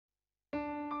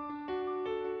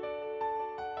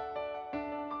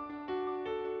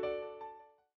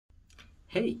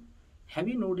Hey, have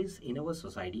you noticed in our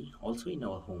society, also in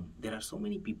our home, there are so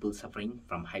many people suffering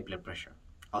from high blood pressure,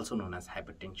 also known as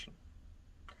hypertension.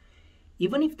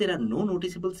 Even if there are no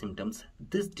noticeable symptoms,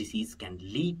 this disease can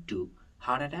lead to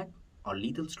heart attack or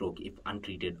lethal stroke if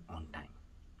untreated on time.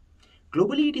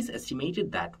 Globally, it is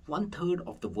estimated that 1/3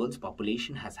 of the world's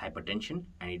population has hypertension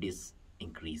and it is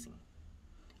increasing.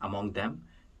 Among them,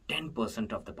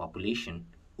 10% of the population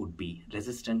would be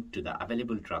resistant to the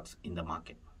available drugs in the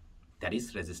market. That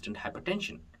is resistant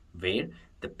hypertension, where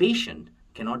the patient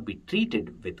cannot be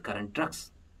treated with current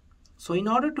drugs. So in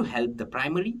order to help the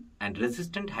primary and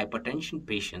resistant hypertension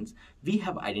patients, we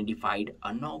have identified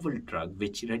a novel drug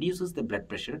which reduces the blood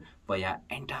pressure via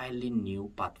entirely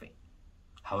new pathway.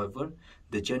 However,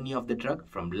 the journey of the drug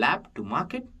from lab to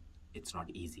market, it's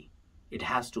not easy. It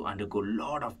has to undergo a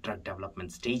lot of drug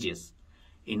development stages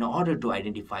in order to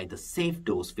identify the safe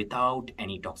dose without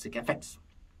any toxic effects.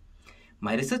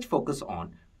 My research focuses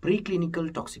on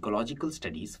preclinical toxicological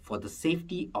studies for the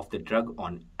safety of the drug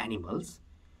on animals,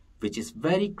 which is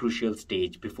very crucial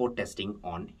stage before testing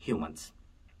on humans.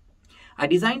 I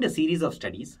designed a series of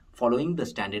studies following the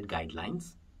standard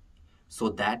guidelines so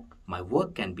that my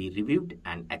work can be reviewed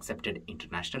and accepted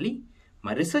internationally.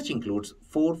 My research includes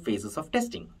 4 phases of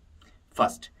testing.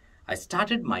 First, I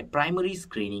started my primary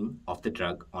screening of the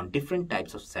drug on different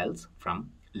types of cells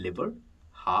from liver,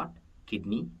 heart,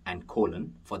 kidney, and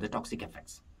colon for the toxic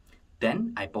effects.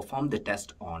 Then I performed the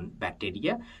test on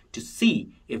bacteria to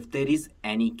see if there is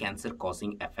any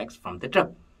cancer-causing effects from the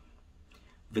drug.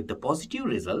 With the positive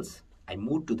results, I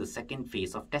moved to the second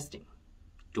phase of testing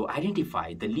to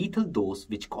identify the lethal dose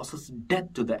which causes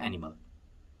death to the animal,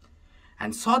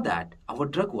 and saw that our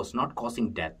drug was not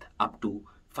causing death up to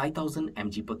 5000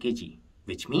 mg per kg,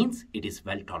 which means it is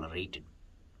well tolerated.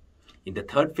 In the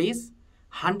third phase,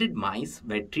 100 mice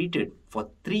were treated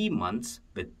for 3 months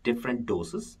with different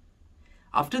doses.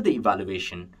 After the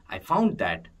evaluation, I found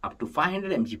that up to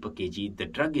 500 mg per kg, the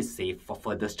drug is safe for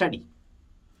further study.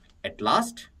 At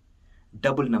last,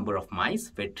 double number of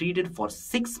mice were treated for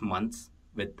 6 months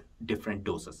with different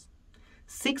doses.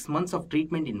 6 months of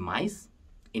treatment in mice,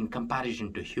 in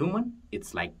comparison to human,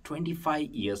 it's like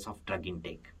 25 years of drug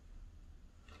intake.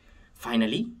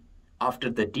 Finally, after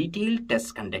the detailed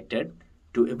tests conducted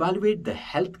to evaluate the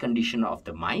health condition of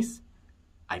the mice,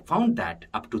 I found that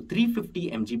up to 350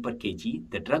 mg per kg,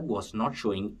 the drug was not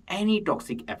showing any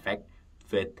toxic effect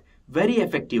with very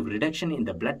effective reduction in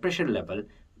the blood pressure level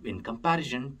in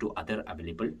comparison to other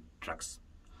available drugs.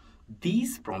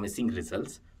 These promising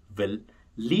results will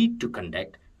lead to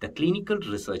conduct the clinical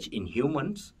research in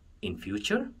humans in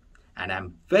future, and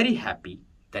I'm very happy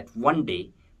that one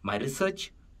day my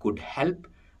research could help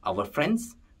our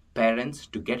friends, parents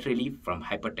to get relief from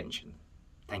hypertension.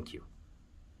 Thank you.